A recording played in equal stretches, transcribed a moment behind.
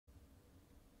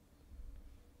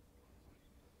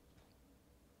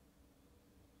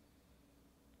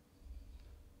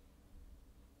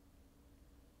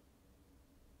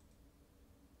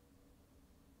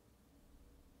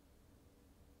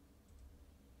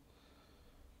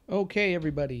Okay,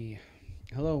 everybody.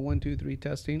 Hello, 1, 2, 3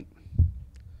 testing.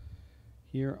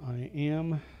 Here I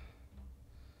am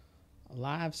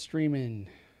live streaming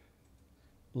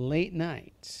late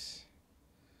night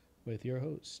with your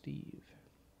host, Steve.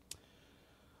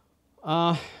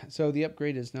 So the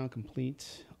upgrade is now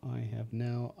complete. I have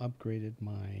now upgraded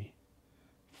my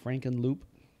Frankenloop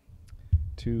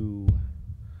to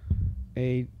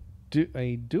a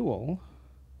dual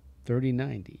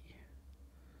 3090.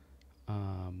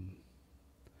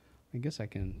 I guess I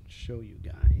can show you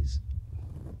guys.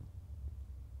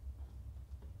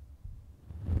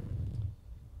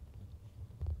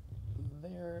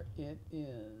 There it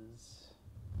is.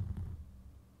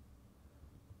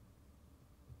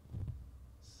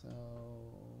 So,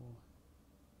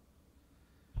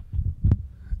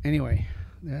 anyway,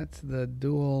 that's the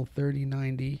dual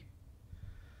 3090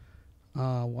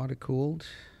 water cooled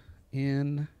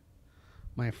in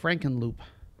my Frankenloop.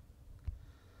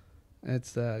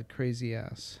 It's crazy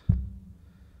ass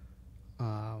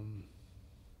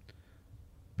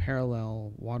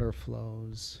parallel water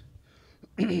flows.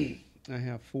 I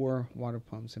have 4 water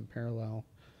pumps in parallel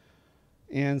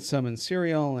and some in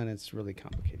serial, and it's really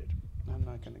complicated. I'm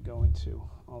not going to go into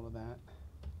all of that.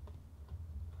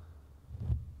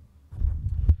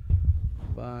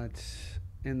 But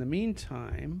in the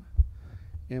meantime,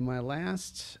 in my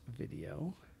last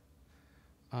video,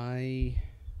 I'm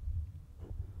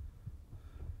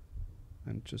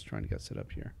just trying to get set up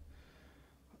here.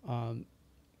 I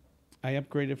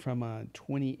upgraded from a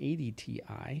 2080 Ti,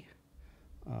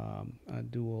 a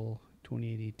dual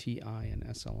 2080 Ti in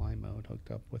SLI mode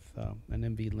hooked up with an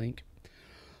NV link.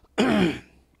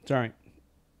 Sorry.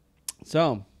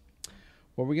 So,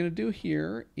 what we're going to do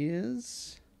here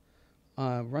is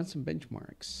run some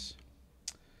benchmarks.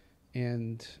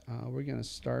 And we're going to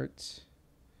start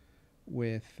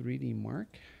with 3D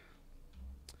Mark.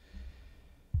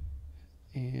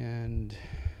 And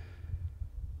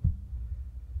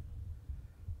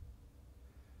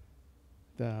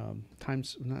the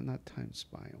times, not Time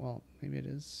Spy. Well, maybe it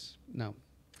is. No.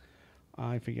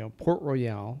 I forget. Port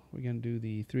Royale. We're going to do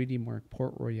the 3D Mark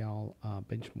Port Royale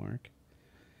benchmark.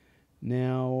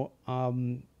 Now,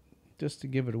 just to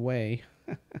give it away,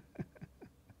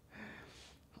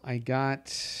 I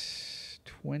got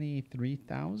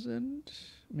 23,000,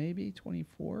 maybe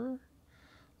 24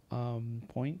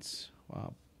 points.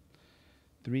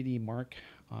 3D Mark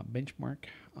benchmark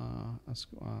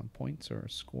points, or a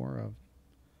score of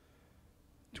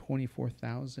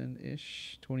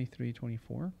 24,000-ish, 23,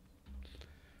 24.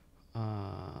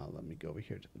 Let me go over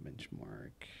here to the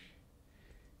benchmark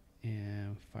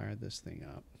and fire this thing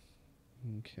up.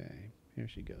 Okay, here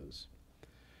she goes.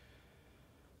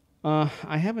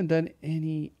 I haven't done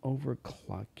any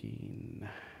overclocking.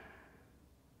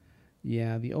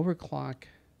 Yeah, the overclock,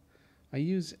 I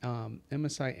use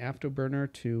MSI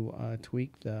Afterburner to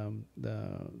tweak the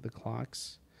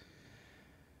clocks.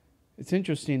 It's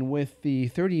interesting with the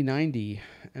 3090,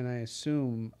 and I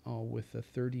assume with the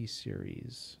 30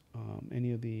 series,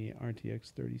 any of the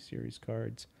RTX 30 series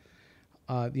cards,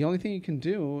 the only thing you can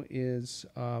do is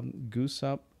goose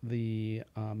up the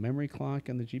memory clock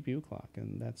and the GPU clock,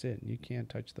 and that's it. You can't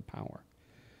touch the power.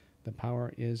 The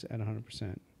power is at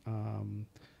 100%.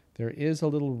 There is a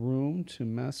little room to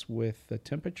mess with the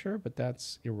temperature, but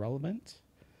that's irrelevant.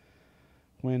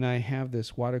 When I have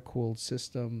this water-cooled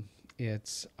system,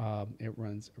 it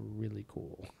runs really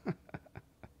cool.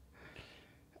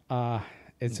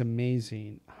 It's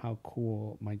amazing how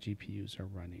cool my GPUs are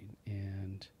running,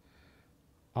 and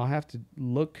I'll have to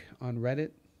look on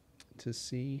Reddit to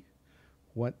see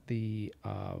what the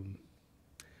other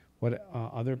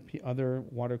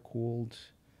water-cooled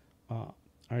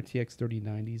RTX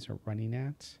 3090s are running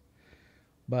at.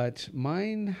 But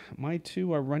my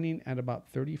two are running at about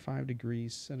 35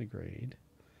 degrees centigrade.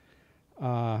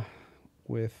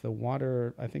 With the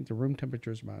water, I think the room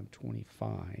temperature is about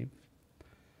 25.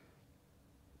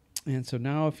 And so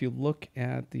now if you look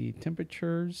at the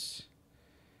temperatures,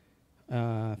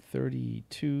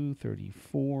 32,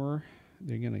 34,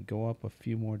 they're going to go up a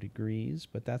few more degrees,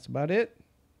 but that's about it.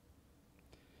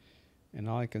 And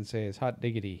all I can say is hot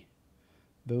diggity.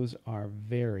 Those are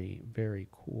very, very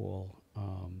cool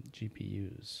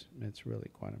GPUs. It's really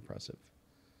quite impressive.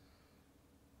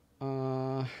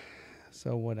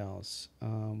 So what else?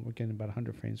 We're getting about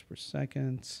 100 frames per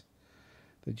second.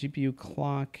 The GPU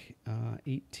clock, about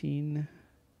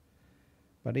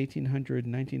 1800,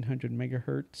 1900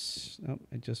 megahertz. Oh,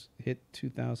 it just hit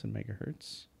 2000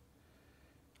 megahertz.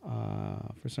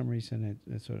 For some reason,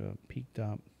 it sort of peaked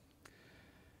up.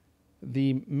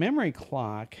 The memory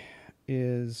clock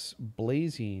is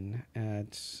blazing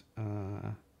at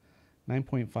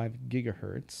 9.5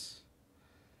 gigahertz.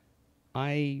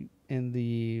 I in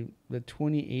the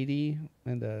 2080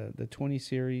 and the 20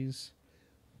 series,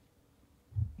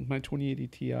 my 2080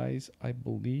 Ti's, I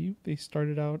believe they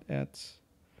started out at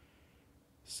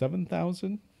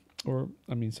 7,000, or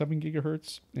I mean 7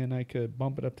 gigahertz, and I could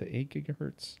bump it up to 8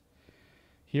 gigahertz.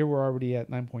 Here we're already at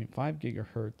 9.5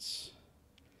 gigahertz.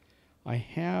 I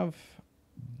have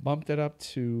bumped it up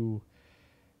to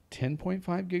 10.5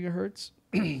 gigahertz,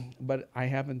 but I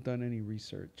haven't done any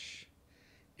research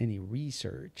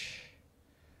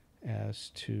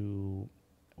as to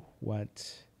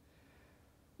what,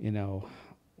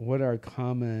 what are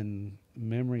common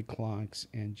memory clocks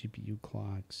and GPU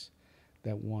clocks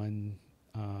that one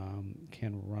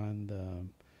can run the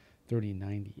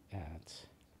 3090 at.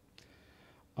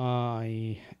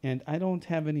 And I don't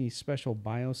have any special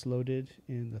BIOS loaded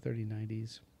in the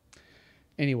 3090s.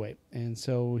 Anyway, and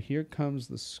so here comes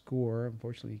the score.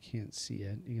 Unfortunately, you can't see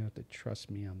it. You have to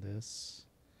trust me on this.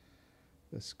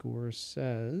 The score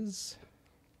says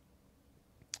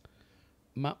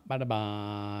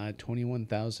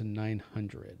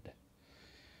 21,900.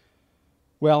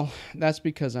 Well, that's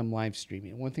because I'm live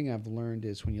streaming. One thing I've learned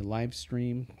is when you live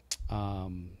stream,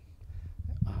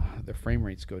 the frame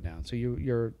rates go down. So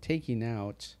you're taking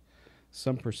out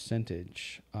some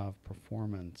percentage of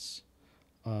performance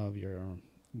of your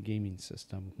gaming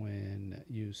system when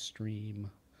you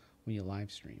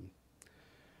live stream.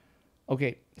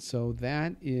 Okay, so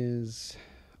that is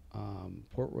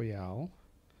Port Royale.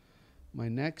 My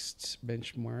next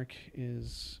benchmark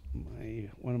is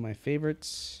one of my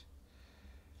favorites.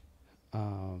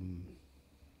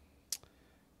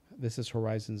 This is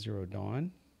Horizon Zero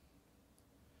Dawn.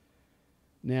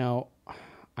 Now,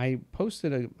 I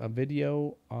posted a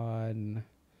video on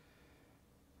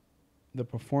the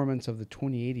performance of the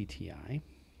 2080 Ti.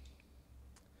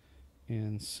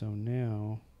 And so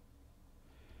now,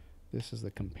 this is the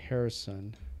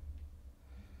comparison.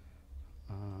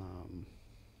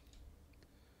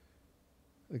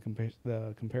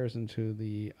 The comparison to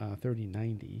the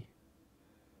 3090.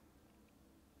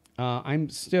 I'm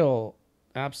still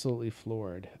absolutely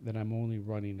floored that I'm only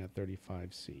running at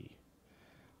 35C.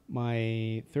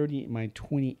 My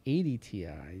 2080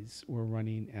 Ti's were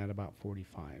running at about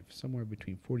 45, somewhere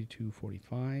between 42,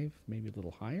 45, maybe a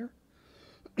little higher.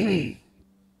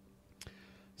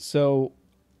 So,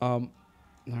 all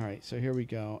right, so here we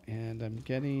go. And I'm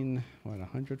getting,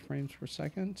 100 frames per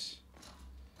second?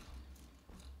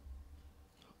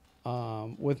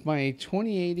 With my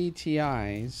 2080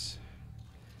 Ti's,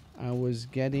 I was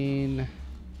getting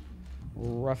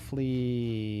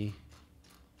roughly...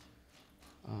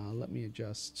 let me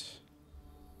adjust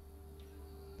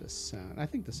the sound. I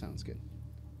think the sound's good.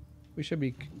 We should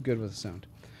be good with the sound.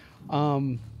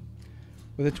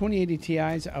 With the 2080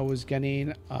 Ti's, I was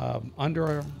getting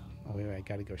under... Oh, wait, I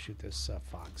got to go shoot this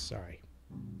fox. Sorry.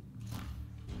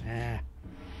 Damn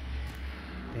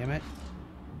it.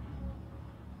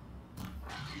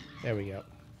 There we go.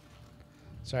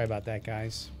 Sorry about that,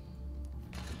 guys.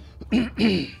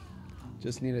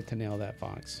 Just needed to nail that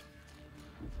fox.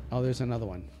 Oh, there's another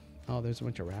one. Oh, there's a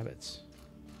bunch of rabbits.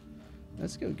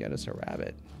 Let's go get us a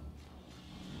rabbit.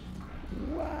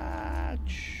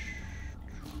 Watch.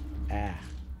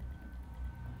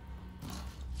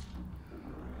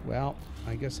 Well,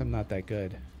 I guess I'm not that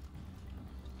good.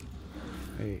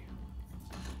 Hey.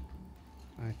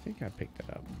 I think I picked it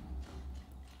up.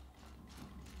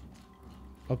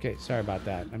 Okay, sorry about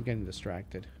that. I'm getting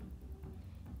distracted.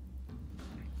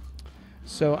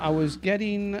 So I was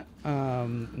getting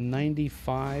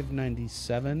 95,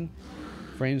 97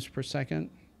 frames per second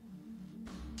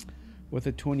with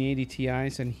the 2080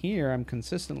 Ti's, and here I'm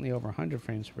consistently over 100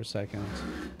 frames per second.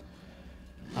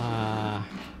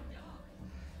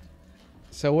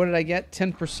 So what did I get?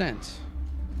 10%.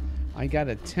 I got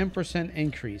a 10%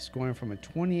 increase going from a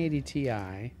 2080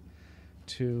 Ti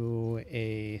to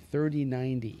a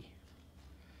 3090.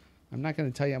 I'm not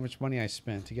going to tell you how much money I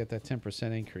spent to get that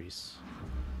 10% increase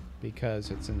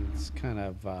because it's kind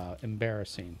of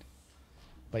embarrassing.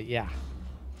 But yeah,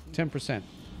 10%,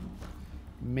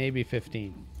 maybe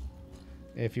 15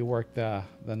 if you work the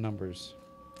numbers.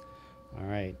 All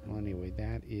right. Well, anyway,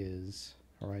 that is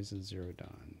Horizon Zero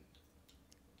Dawn.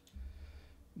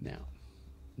 Now,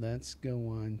 let's go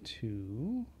on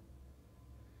to,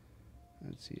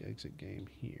 let's see, exit game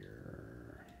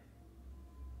here.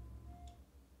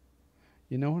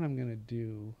 You know what I'm going to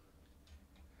do?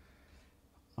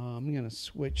 I'm going to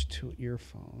switch to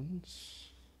earphones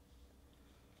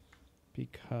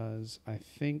because I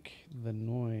think the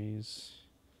noise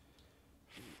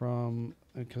from,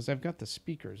 because I've got the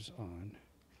speakers on.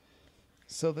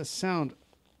 So the sound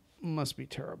must be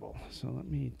terrible. So let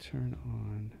me turn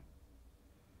on.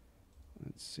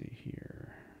 Let's see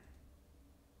here.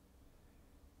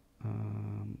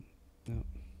 No.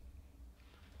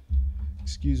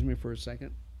 Excuse me for a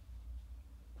second.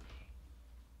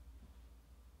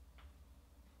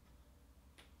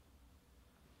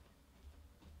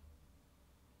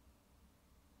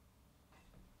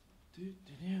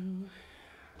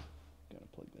 Gotta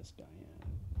plug this guy in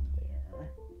there.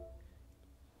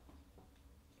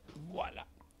 Voila.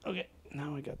 Okay,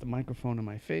 now I got the microphone in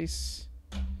my face.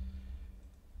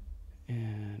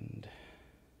 And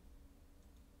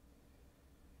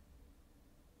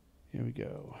here we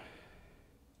go.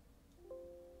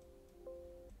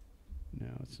 No,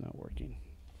 it's not working.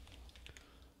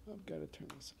 I've got to turn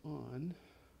this on.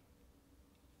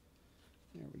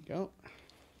 There we go.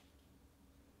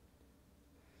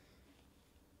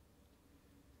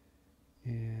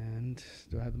 And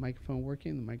do I have the microphone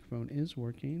working? The microphone is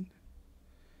working.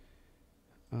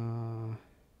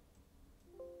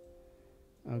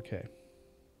 Okay.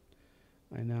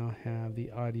 I now have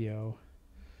the audio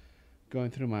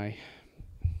going through my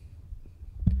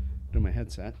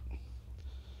headset.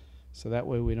 So that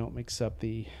way we don't mix up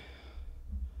the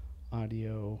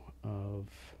audio of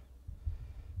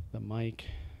the mic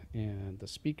and the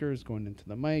speakers going into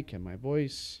the mic and my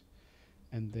voice.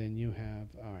 And then you have,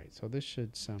 all right, so this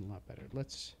should sound a lot better.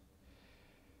 Let's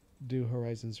do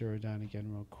Horizon Zero Dawn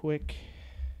again real quick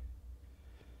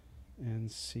and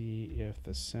see if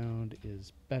the sound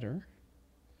is better.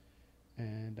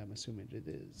 And I'm assuming it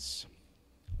is.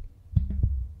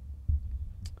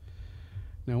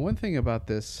 Now, one thing about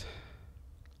this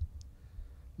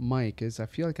mic is I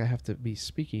feel like I have to be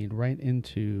speaking right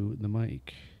into the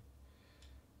mic.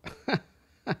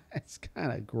 It's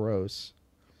kind of gross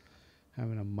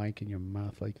having a mic in your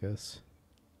mouth like this.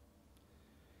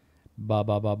 Ba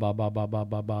ba ba ba ba ba ba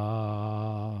ba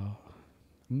ba.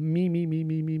 Me me me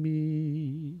me me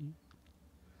me.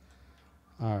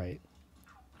 All right.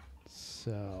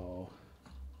 So,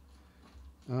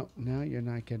 oh, now you're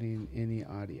not getting any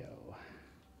audio.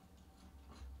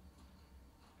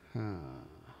 Huh.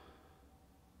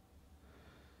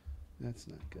 That's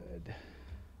not good.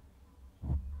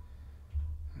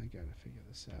 I gotta figure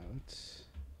this out.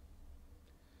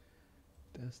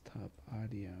 Desktop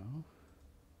audio.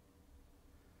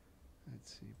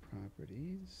 Let's see,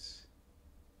 properties.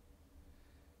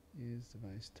 Use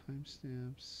device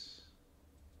timestamps.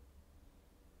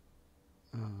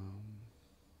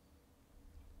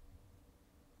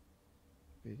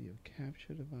 Video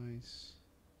capture device.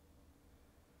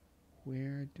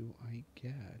 Where do I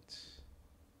get?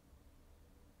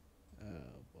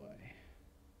 Oh boy.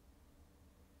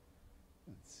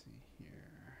 Let's see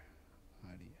here.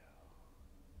 Audio.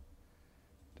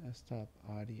 Desktop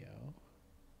audio.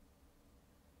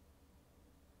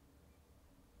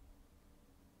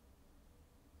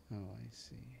 Oh, I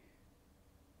see.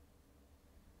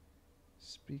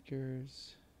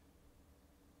 Speakers.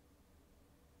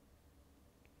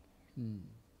 Oh,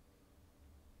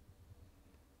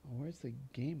 where's the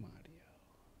game audio?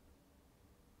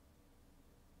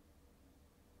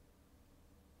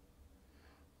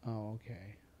 Oh,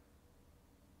 okay.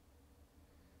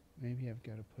 Maybe I've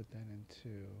got to put that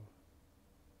into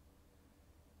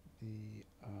the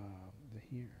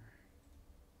here.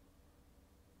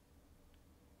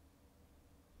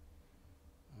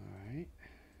 All right.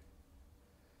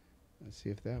 Let's see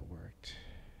if that worked.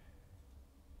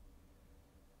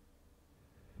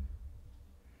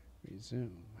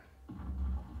 Resume.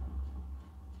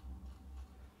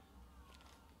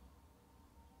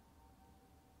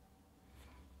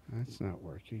 That's not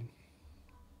working.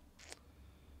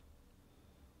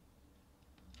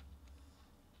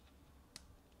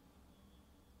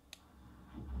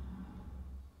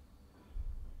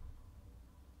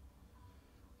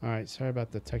 All right, sorry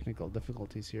about the technical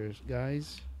difficulties here,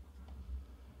 guys.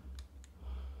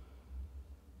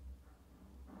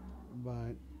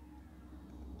 But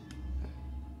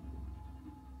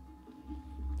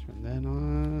turn that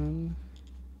on.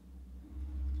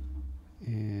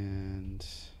 And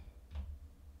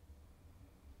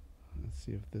let's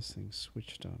see if this thing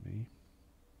switched on me.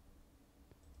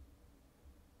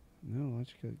 No,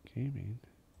 Logical Gaming.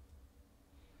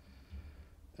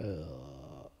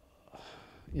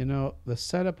 You know, the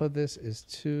setup of this is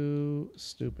too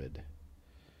stupid.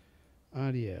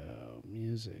 Audio,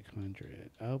 music, 100,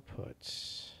 output,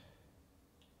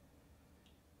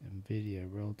 NVIDIA,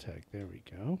 Realtek, there we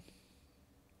go.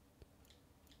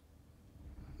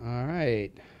 All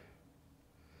right.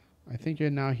 I think you're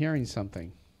now hearing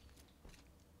something.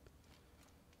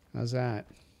 How's that?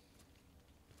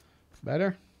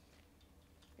 Better?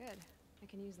 Good. I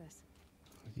can use this.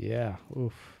 Yeah.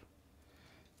 Oof.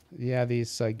 Yeah,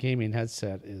 these gaming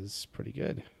headset is pretty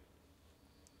good.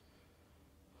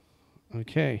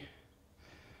 Okay.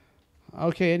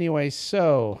 Okay, anyway,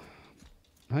 so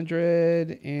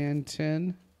 110.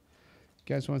 You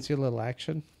guys want to see a little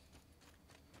action?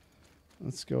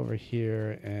 Let's go over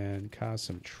here and cause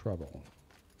some trouble.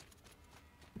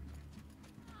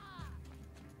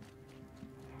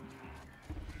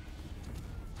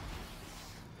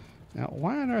 Now,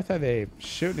 why on earth are they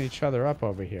shooting each other up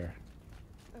over here?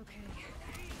 Okay.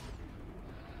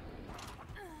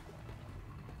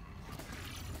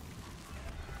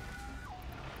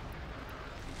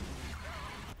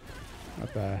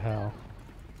 What the hell?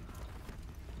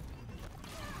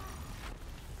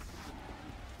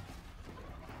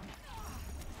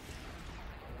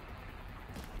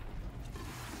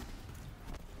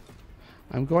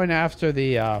 I'm going after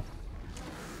the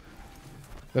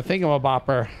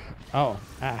thingamabopper. Oh,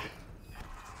 ah.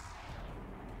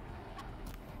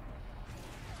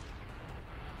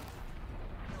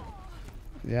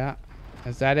 Yeah.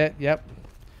 Is that it? Yep.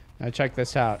 Now check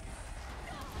this out.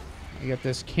 I get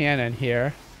this cannon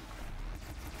here.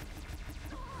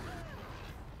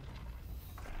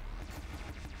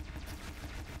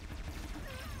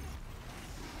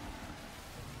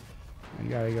 I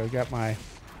gotta go get my...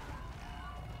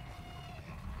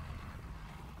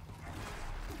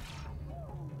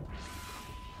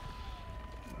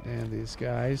 And these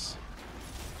guys.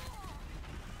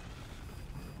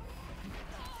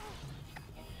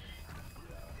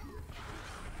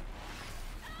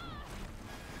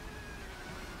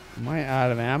 Am I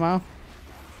out of ammo?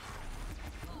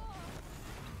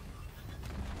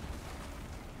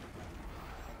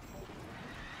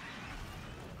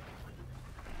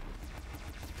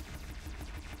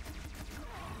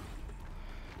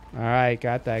 Alright,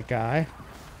 got that guy.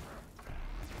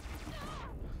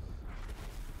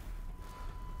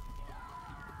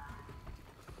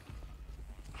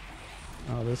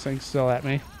 Oh, this thing's still at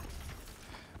me.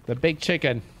 The big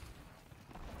chicken.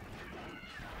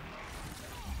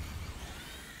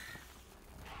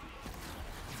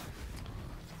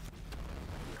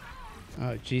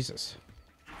 Oh, Jesus.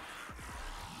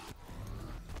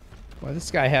 Well,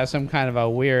 this guy has some kind of a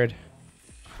weird...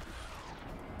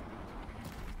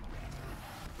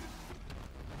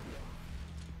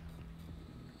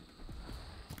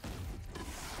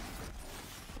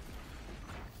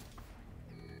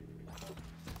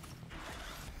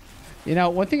 You know,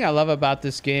 one thing I love about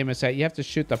this game is that you have to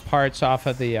shoot the parts off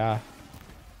of the...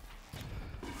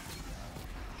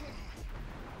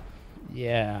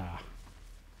 Yeah.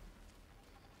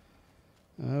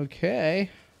 Okay.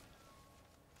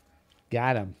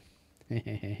 Got him.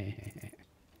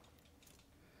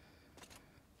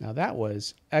 Now that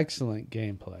was excellent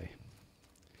gameplay.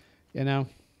 You know,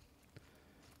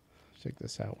 check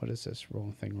this out. What is this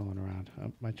rolling thing rolling around? A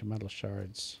bunch of metal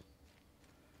shards.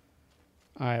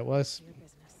 All right, well,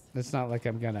 it's not like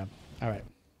I'm gonna... All right.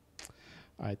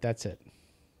 All right, that's it.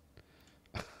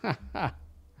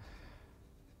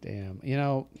 Damn. You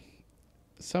know,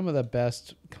 some of the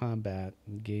best combat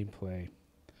and gameplay.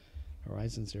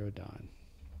 Horizon Zero Dawn.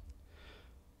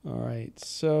 All right,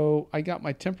 so I got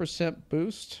my 10%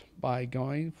 boost by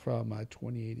going from a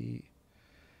 2080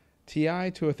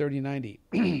 Ti to a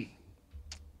 3090.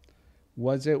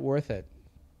 Was it worth it?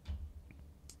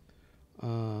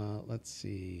 Let's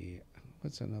see.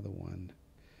 What's another one?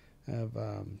 I have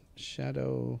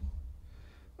Shadow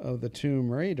of the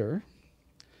Tomb Raider.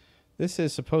 This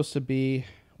is supposed to be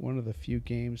one of the few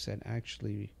games that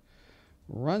actually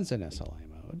runs in SLI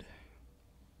mode.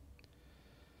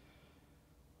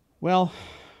 Well,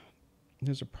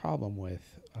 there's a problem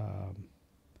with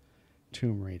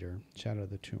Tomb Raider, Shadow of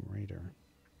the Tomb Raider.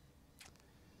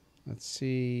 Let's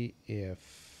see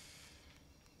if...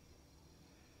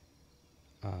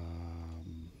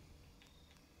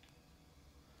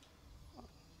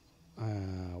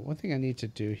 one thing I need to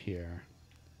do here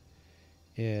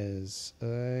is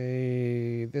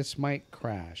this might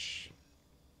crash.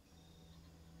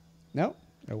 Nope,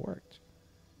 it worked.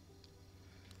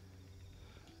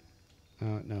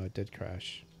 Oh, no, it did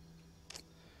crash.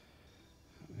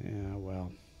 Yeah,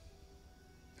 well.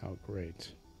 Oh,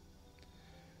 great.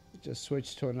 It just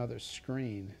switched to another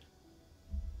screen.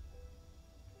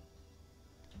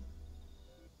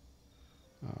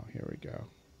 Oh, here we go.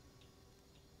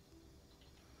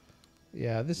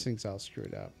 Yeah, this thing's all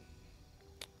screwed up.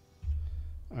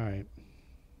 All right.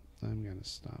 I'm going to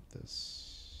stop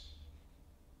this.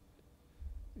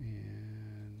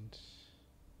 And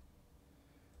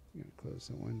I'm going to close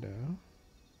the window.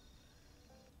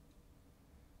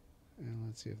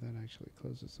 let's see if that actually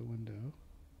closes the window.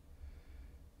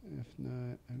 If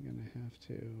not, I'm going to have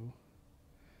to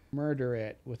murder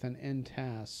it with an end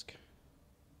task.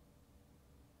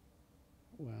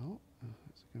 Well,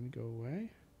 is it going to go away?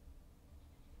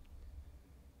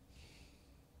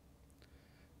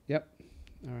 Yep.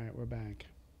 All right, we're back.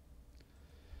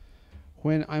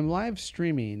 When I'm live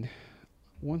streaming,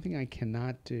 one thing I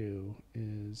cannot do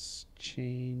is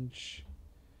change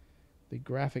the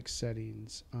graphics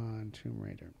settings on Tomb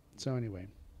Raider. So anyway,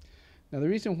 now the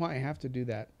reason why I have to do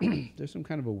that, there's some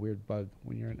kind of a weird bug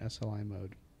when you're in SLI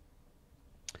mode.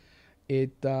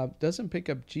 It doesn't pick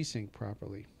up G-Sync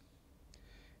properly.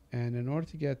 And in order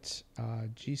to get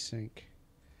G-Sync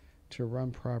to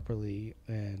run properly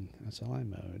in SLI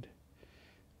mode,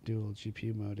 dual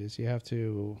GPU mode, is you have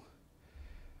to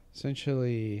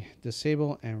essentially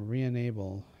disable and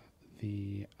re-enable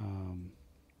the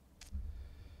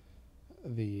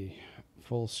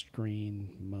full screen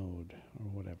mode or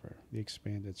whatever, the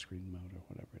expanded screen mode or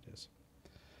whatever it is.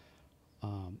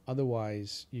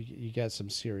 Otherwise, you get some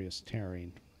serious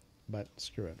tearing. But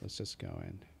screw it, let's just go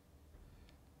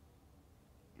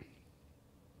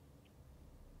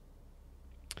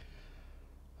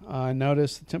in.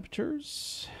 Notice the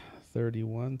temperatures,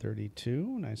 31,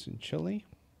 32, nice and chilly.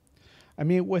 I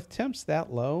mean, with temps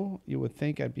that low, you would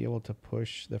think I'd be able to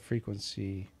push the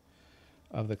frequency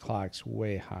of the clocks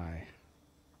way high.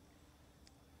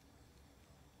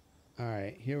 All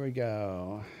right, here we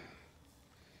go.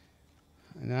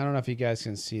 And I don't know if you guys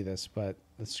can see this, but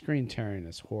the screen tearing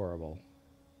is horrible.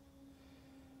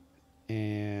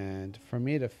 And for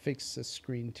me to fix the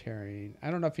screen tearing, I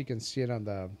don't know if you can see it on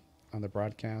the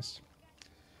broadcast,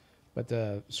 but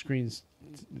the screens,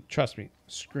 trust me,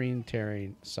 screen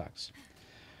tearing sucks.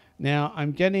 Now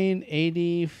I'm getting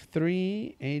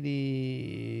 83,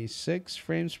 86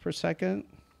 frames per second.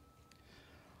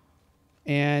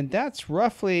 And that's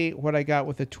roughly what I got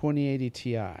with the 2080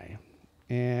 Ti.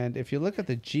 And if you look at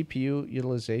the GPU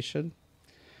utilization,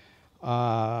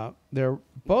 they're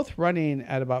both running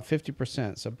at about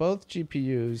 50%. So both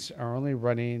GPUs are only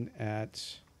running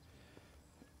at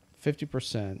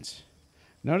 50%.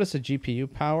 Notice the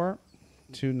GPU power,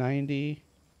 290,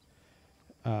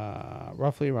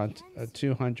 roughly around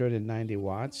 290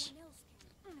 watts.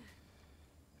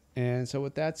 And so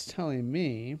what that's telling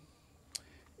me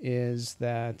is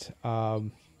that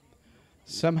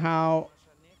somehow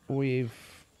we've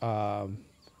yeah,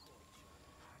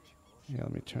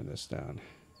 let me turn this down.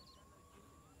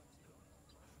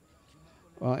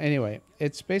 Well, anyway,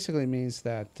 it basically means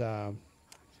that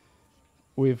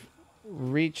we've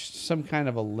reached some kind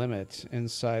of a limit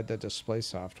inside the display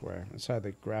software, inside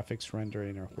the graphics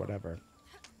rendering or whatever.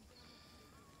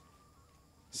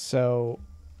 So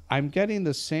I'm getting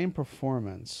the same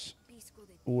performance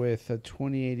with a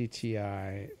 2080 Ti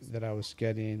that I was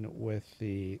getting with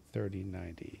the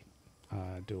 3090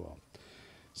 Dual.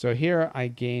 So here I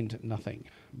gained nothing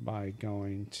by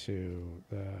going to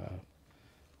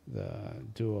the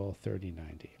Dual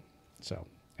 3090. So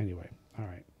anyway, all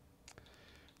right.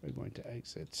 We're going to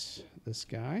exit this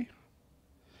guy.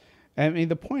 I mean,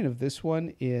 the point of this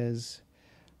one is,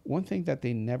 one thing that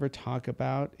they never talk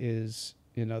about is,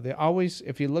 you know, they always,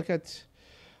 if you look at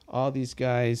all these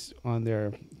guys on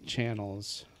their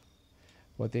channels,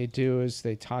 what they do is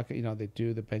they talk, you know, they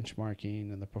do the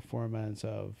benchmarking and the performance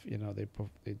of, you know, they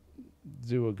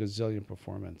do a gazillion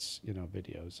performance, you know,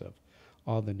 videos of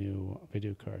all the new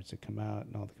video cards that come out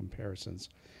and all the comparisons.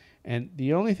 And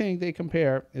the only thing they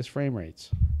compare is frame rates.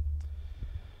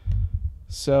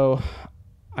 So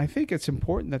I think it's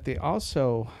important that they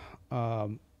also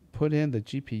put in the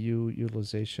GPU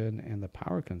utilization and the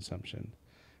power consumption,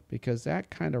 because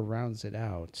that kind of rounds it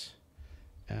out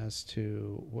as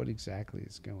to what exactly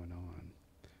is going on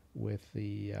with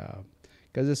the,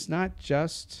 because it's not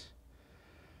just,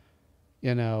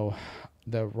 you know,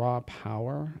 the raw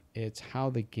power, it's how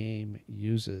the game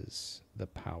uses the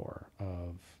power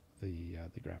of the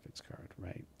graphics card,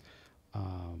 right?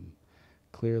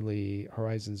 Clearly,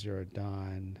 Horizon Zero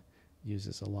Dawn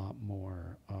uses a lot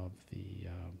more of the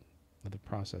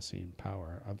processing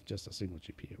power of just a single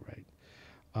GPU, right?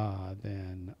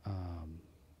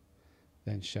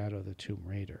 Than Shadow of the Tomb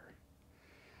Raider.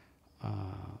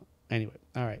 Anyway,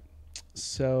 all right.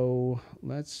 So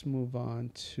let's move on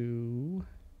to.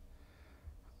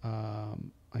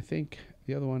 I think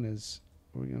the other one is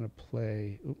we're gonna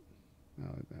play. Oop, no,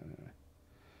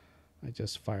 I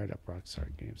just fired up Rockstar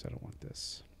Games. I don't want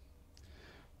this.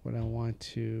 What I want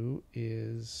to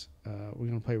is we're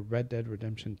going to play Red Dead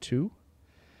Redemption 2.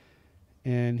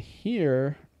 And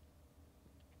here,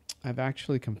 I've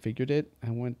actually configured it. I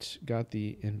got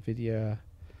the NVIDIA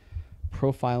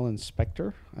Profile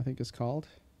Inspector, I think it's called.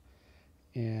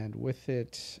 And with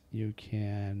it, you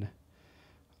can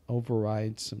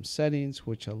override some settings,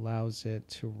 which allows it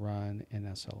to run in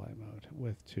SLI mode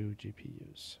with 2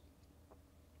 GPUs.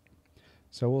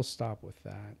 So we'll stop with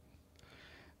that.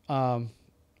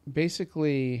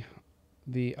 Basically,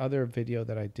 the other video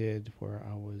that I did where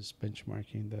I was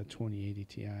benchmarking the 2080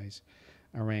 Ti's,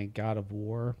 I ran God of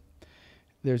War.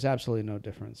 There's absolutely no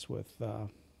difference with the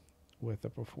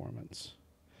performance.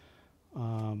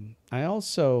 I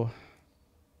also,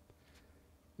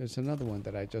 there's another one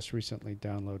that I just recently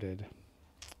downloaded.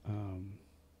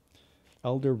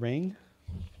 Elder Ring.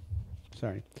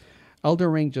 Sorry.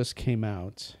 Elder Ring just came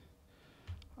out.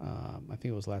 I think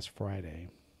it was last Friday.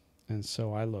 And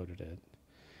so I loaded it.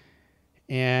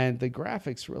 And the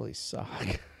graphics really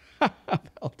suck.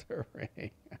 Elder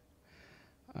Ring.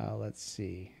 Let's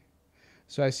see.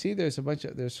 So I see there's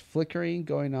there's flickering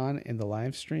going on in the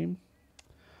live stream.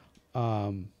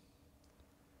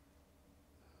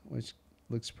 Which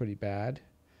looks pretty bad.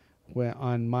 When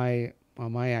on my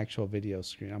actual video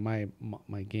screen, on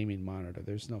my gaming monitor,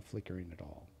 there's no flickering at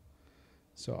all.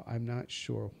 So I'm not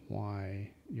sure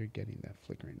why you're getting that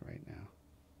flickering right now.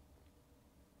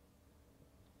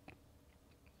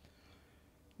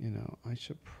 You know, I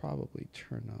should probably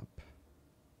turn up.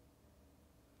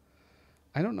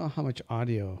 I don't know how much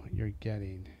audio you're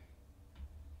getting.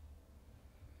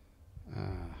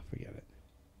 Forget it.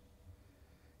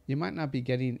 You might not be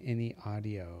getting any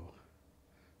audio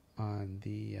on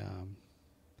the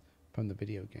from the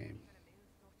video game.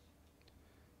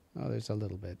 Oh, there's a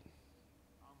little bit.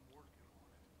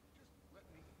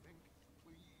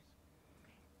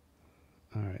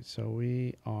 All right, so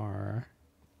we are.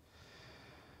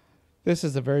 This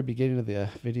is the very beginning of the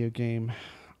video game.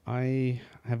 I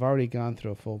have already gone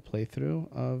through a full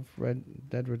playthrough of Red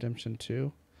Dead Redemption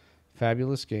 2.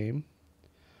 Fabulous game.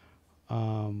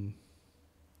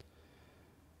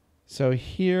 So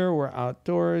here we're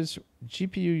outdoors.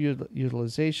 GPU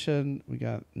utilization, we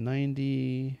got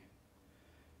 90,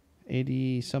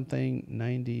 80 something,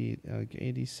 90,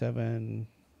 87,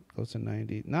 close to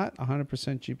 90. Not 100%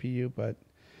 GPU, but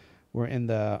we're in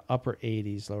the upper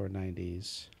 80s, lower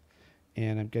 90s.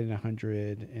 And I'm getting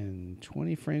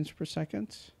 120 frames per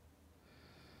second.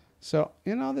 So,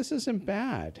 you know, this isn't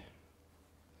bad.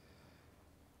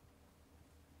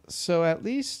 So at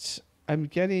least I'm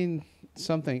getting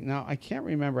something. Now, I can't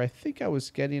remember. I think I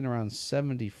was getting around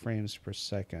 70 frames per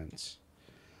second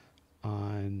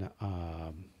on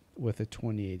with the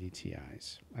 2080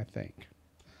 Ti's, I think.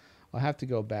 I'll have to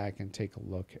go back and take a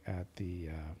look at the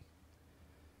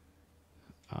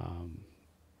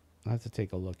I'll have to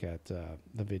take a look at the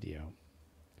video.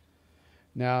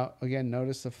 Now, again,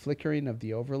 notice the flickering of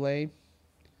the overlay.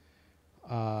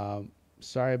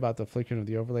 Sorry about the flickering of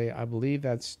the overlay. I believe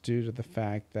that's due to the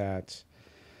fact that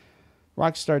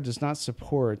Rockstar does not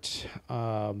support,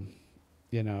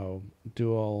 you know,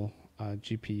 dual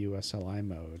GPU SLI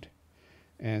mode.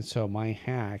 And so my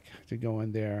hack to go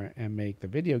in there and make the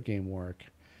video game work,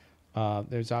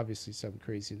 there's obviously some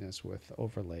craziness with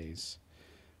overlays.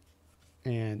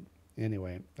 And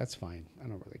anyway, that's fine. I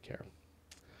don't really care.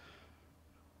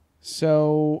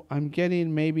 So I'm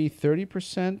getting maybe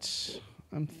 30%,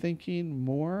 I'm thinking,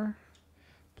 more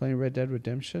playing Red Dead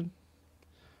Redemption,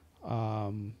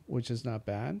 which is not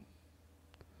bad.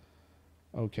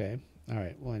 Okay. All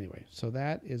right. Well, anyway, so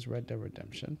that is Red Dead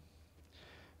Redemption.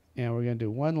 And we're going to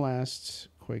do one last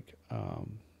quick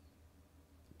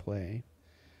play.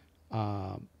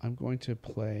 I'm going to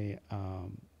play,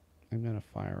 I'm going to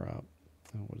fire up,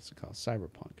 what is it called?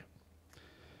 Cyberpunk.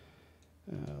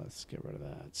 Let's get rid of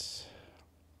that.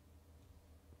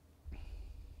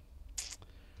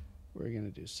 We're going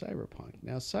to do Cyberpunk.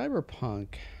 Now,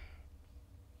 Cyberpunk,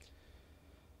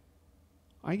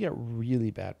 I get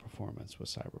really bad performance with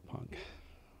Cyberpunk.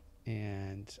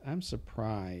 And I'm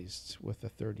surprised with the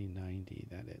 3090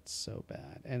 that it's so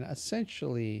bad. And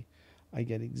essentially, I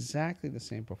get exactly the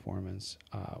same performance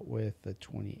with the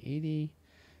 2080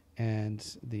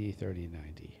 and the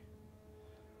 3090.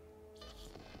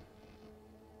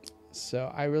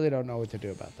 So I really don't know what to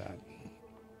do about that.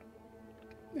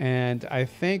 And I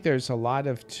think there's a lot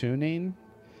of tuning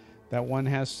that one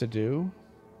has to do.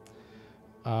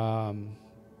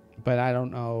 But I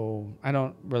don't know. I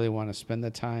don't really want to spend the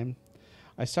time.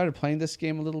 I started playing this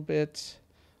game a little bit.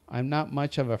 I'm not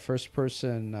much of a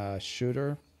first-person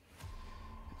shooter.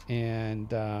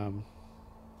 And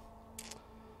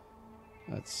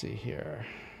let's see here.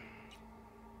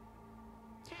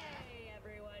 Hey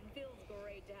everyone, feels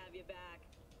great to have you back.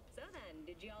 So then,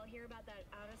 did you all hear about that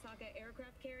Arasaka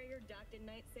aircraft carrier docked in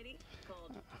Night City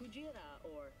called Kujira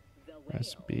or The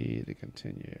Press whale. B to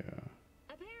continue.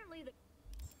 Apparently the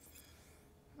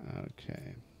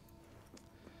Okay.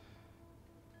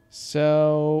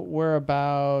 So we're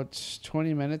about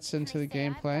 20 minutes into the I've got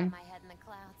gameplay. my head in the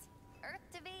clouds. Earth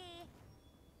to be.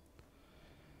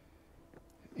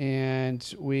 And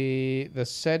the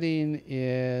setting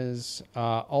is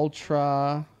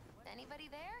ultra. Anybody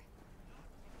there?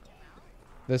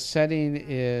 The setting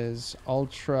is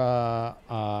ultra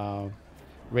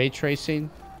ray tracing.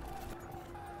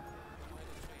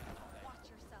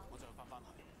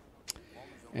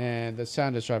 And the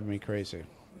sound is driving me crazy.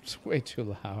 It's way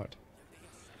too loud.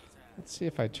 Let's see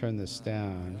if I turn this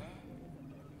down.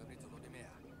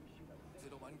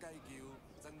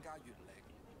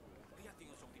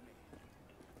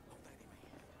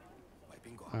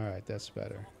 All right, that's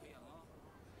better.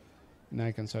 Now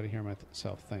I can sort of hear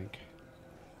myself think.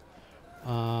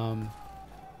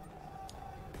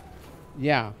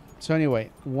 Yeah. So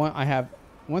anyway,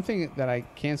 one thing that I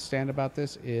can't stand about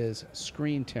this is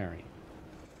screen tearing.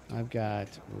 I've got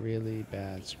really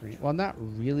bad screen. Well, not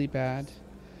really bad,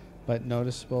 but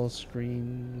noticeable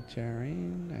screen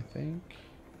tearing, I think.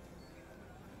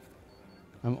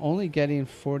 I'm only getting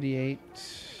 48,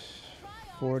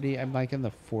 40. I'm like in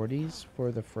the 40s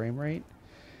for the frame rate,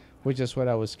 which is what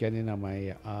I was getting on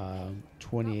my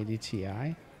 2080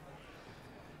 Ti.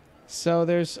 So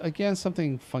there's, again,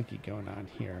 something funky going on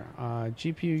here.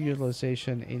 GPU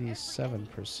utilization,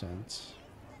 87%.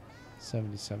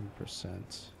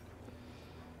 77%.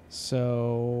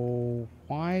 So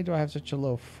why do I have such a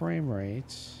low frame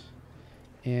rate?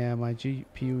 And my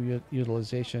GPU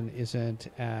utilization isn't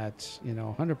at,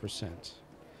 100%.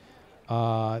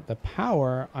 The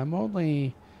power, I'm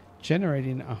only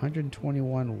generating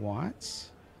 121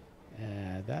 watts.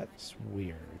 That's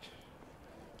weird.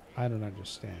 I don't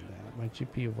understand that. My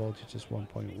GPU voltage is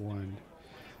 1.1.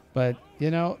 But,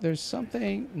 there's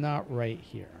something not right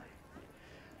here.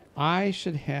 I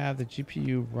should have the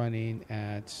GPU running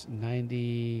at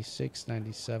 96,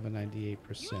 97,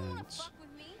 98%.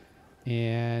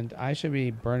 And I should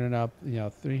be burning up,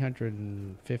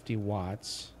 350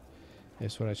 watts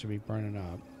is what I should be burning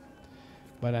up.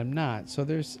 But I'm not. So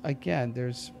there's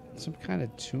some kind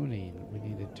of tuning we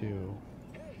need to do.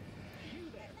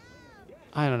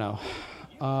 I don't know.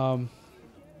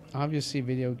 Obviously,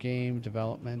 video game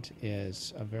development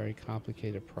is a very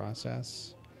complicated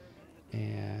process.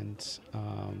 And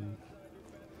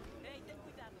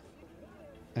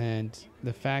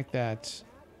the fact that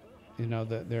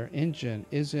their engine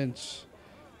isn't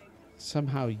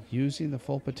somehow using the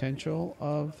full potential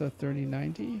of the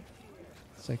 3090,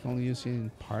 it's like only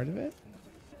using part of it.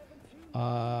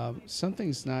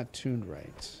 Something's not tuned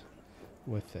right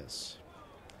with this.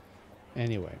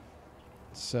 Anyway,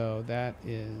 so that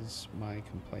is my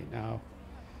complaint. Now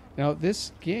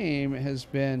this game has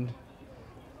been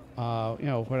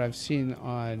what I've seen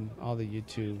on all the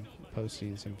YouTube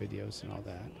postings and videos and all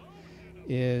that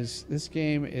is this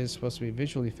game is supposed to be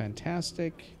visually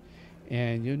fantastic,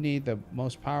 and you need the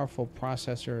most powerful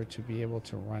processor to be able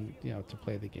to run, to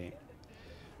play the game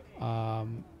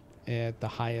at the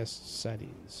highest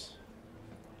settings.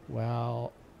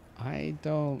 Well, I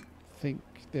don't think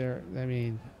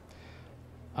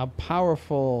a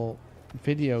powerful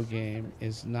video game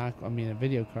is not, a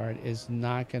video card is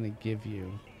not going to give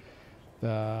you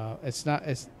the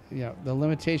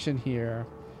limitation here.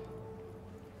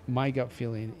 My gut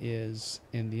feeling is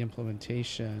in the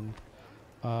implementation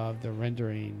of the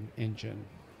rendering engine.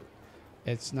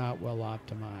 It's not well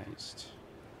optimized,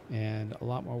 and a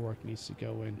lot more work needs to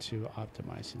go into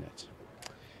optimizing it.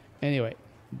 Anyway,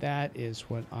 that is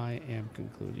what I am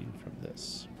concluding from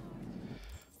this.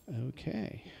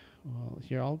 Okay, well,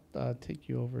 here I'll take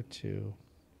you over to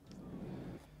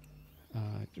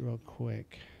real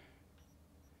quick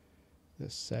the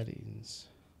settings,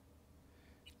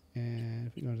 and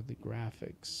if we go to the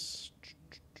graphics,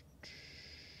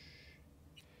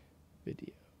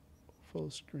 video, full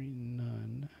screen,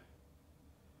 none.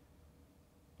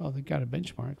 Oh, they got a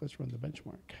benchmark. Let's run the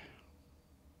benchmark.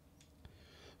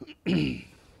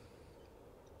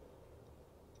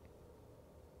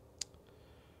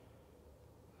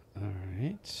 All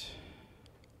right.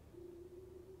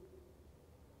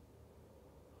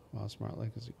 While Smart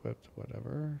Link is equipped,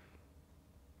 whatever.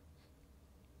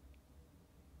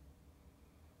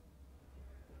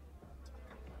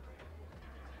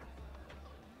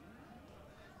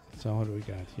 So what do we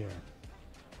got here?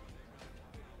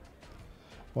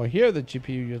 Well, here the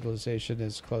GPU utilization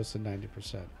is close to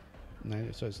 90%.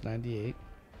 So it's 98.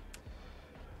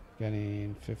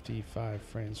 Getting 55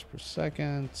 frames per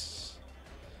second.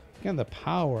 Again, the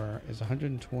power is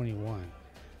 121.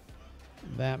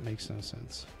 that makes no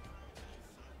sense.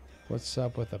 What's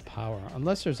up with the power?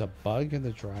 Unless there's a bug in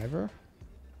the driver.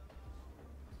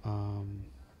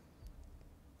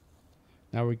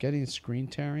 Now we're getting screen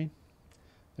tearing.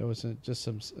 There was just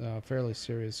some fairly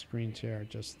serious screen tear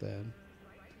just then.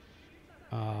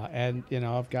 And, you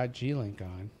know, I've got G-Link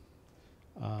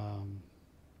on.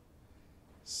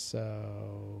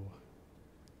 So...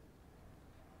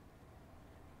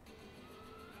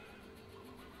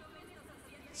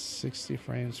 60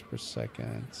 frames per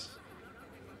second.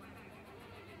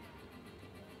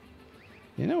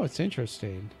 You know what's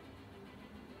interesting?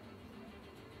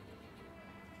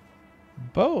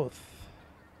 Both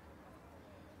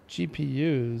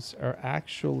GPUs are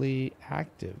actually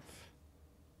active.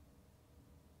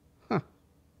 Huh.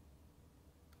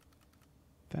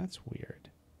 That's weird.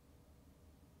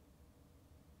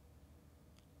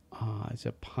 Is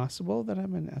it possible that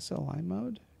I'm in SLI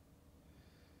mode?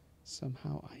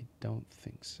 Somehow I don't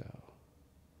think so.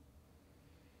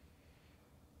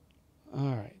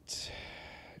 All right.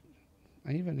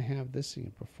 I even have this in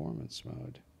performance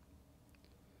mode.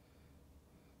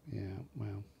 Yeah,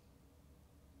 well.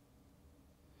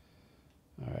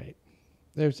 All right.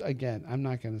 There's, again, I'm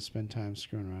not going to spend time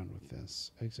screwing around with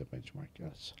this. Exit benchmark,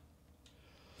 yes.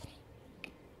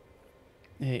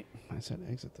 Hey, I said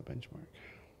exit the benchmark.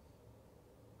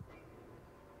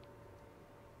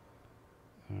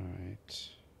 All right.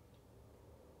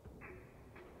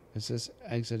 Is this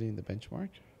exiting the benchmark?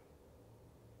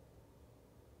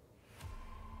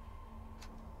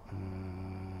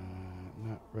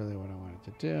 Not really what I wanted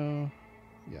to do.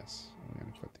 Yes, I'm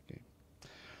going to quit the game.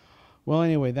 Well,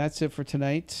 anyway, that's it for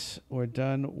tonight. We're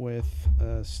done with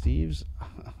Steve's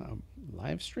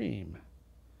live stream.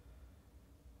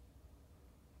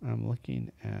 I'm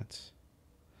looking at,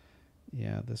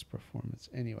 yeah, this performance.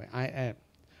 Anyway, I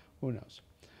who knows?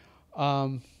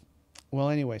 Well,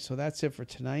 anyway, so that's it for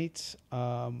tonight.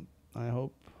 I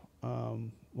hope.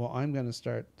 Well, I'm going to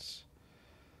start.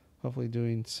 Hopefully,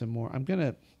 doing some more. I'm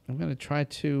gonna try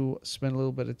to spend a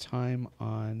little bit of time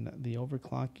on the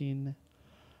overclocking.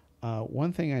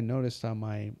 One thing I noticed on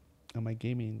my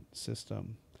gaming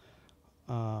system,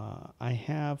 I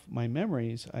have my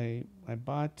memories. I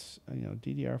bought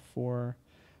DDR4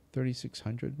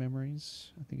 3600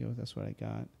 memories. I think that's what I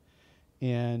got.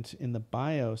 And in the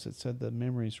BIOS, it said the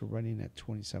memories were running at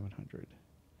 2700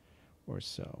 or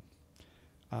so.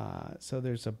 So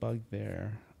there's a bug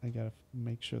there. I got to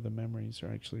make sure the memories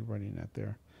are actually running at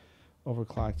their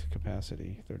overclocked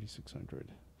capacity,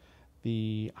 3600.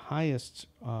 The highest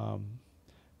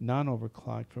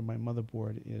non-overclocked for my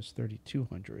motherboard is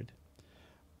 3200.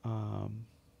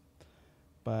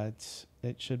 But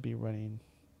it should be running,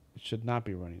 it should not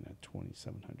be running at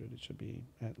 2700. It should be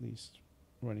at least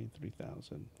running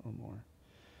 3000 or more,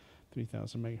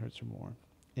 3000 megahertz or more.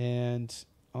 And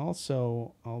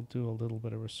also, I'll do a little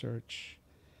bit of research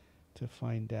to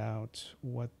find out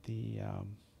what the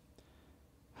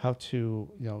how to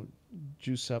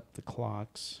juice up the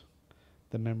clocks,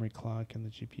 the memory clock and the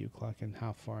GPU clock, and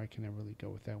how far I can really go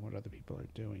with that, what other people are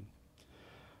doing.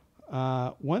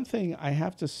 One thing I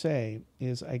have to say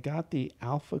is I got the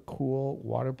Alpha Cool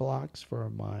water blocks for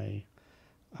my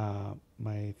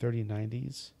my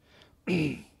 3090s,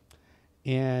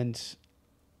 and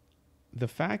the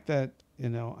fact that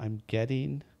I'm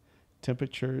getting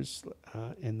temperatures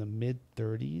in the mid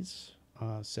 30s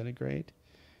centigrade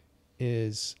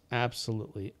is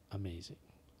absolutely amazing.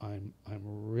 I'm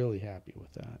really happy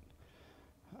with that.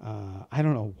 I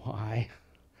don't know why.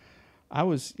 I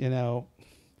was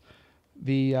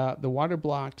the water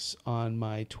blocks on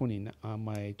my 2080s, on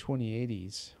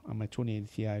my 2080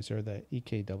 Ti's are the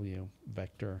EKW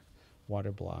vector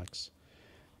water blocks,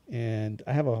 and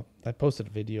I posted a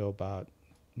video about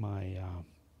my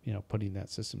putting that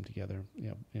system together,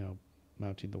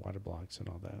 mounting the water blocks and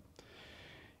all that.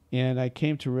 And I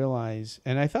came to realize,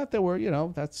 and I thought there were,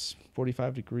 that's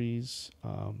 45 degrees,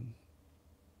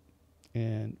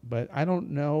 but I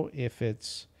don't know if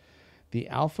it's the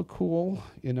Alpha Cool,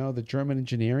 the German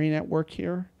engineering at work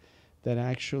here, that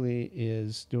actually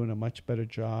is doing a much better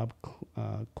job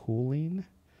cooling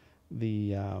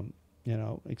the,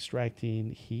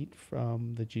 extracting heat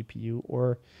from the GPU,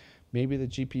 or maybe the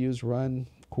GPUs run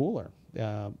cooler,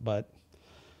 but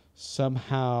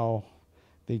somehow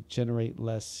they generate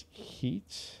less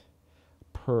heat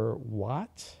per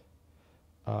watt.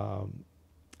 I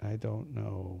don't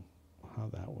know how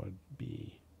that would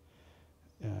be.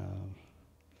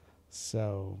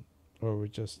 Or we're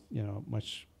just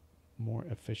much more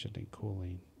efficient in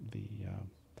cooling the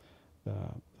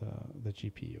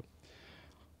GPU.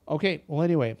 Okay, well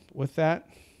anyway, with that,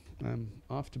 I'm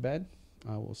off to bed,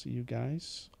 I will see you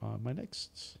guys on my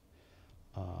next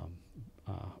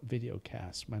video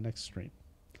cast, my next stream.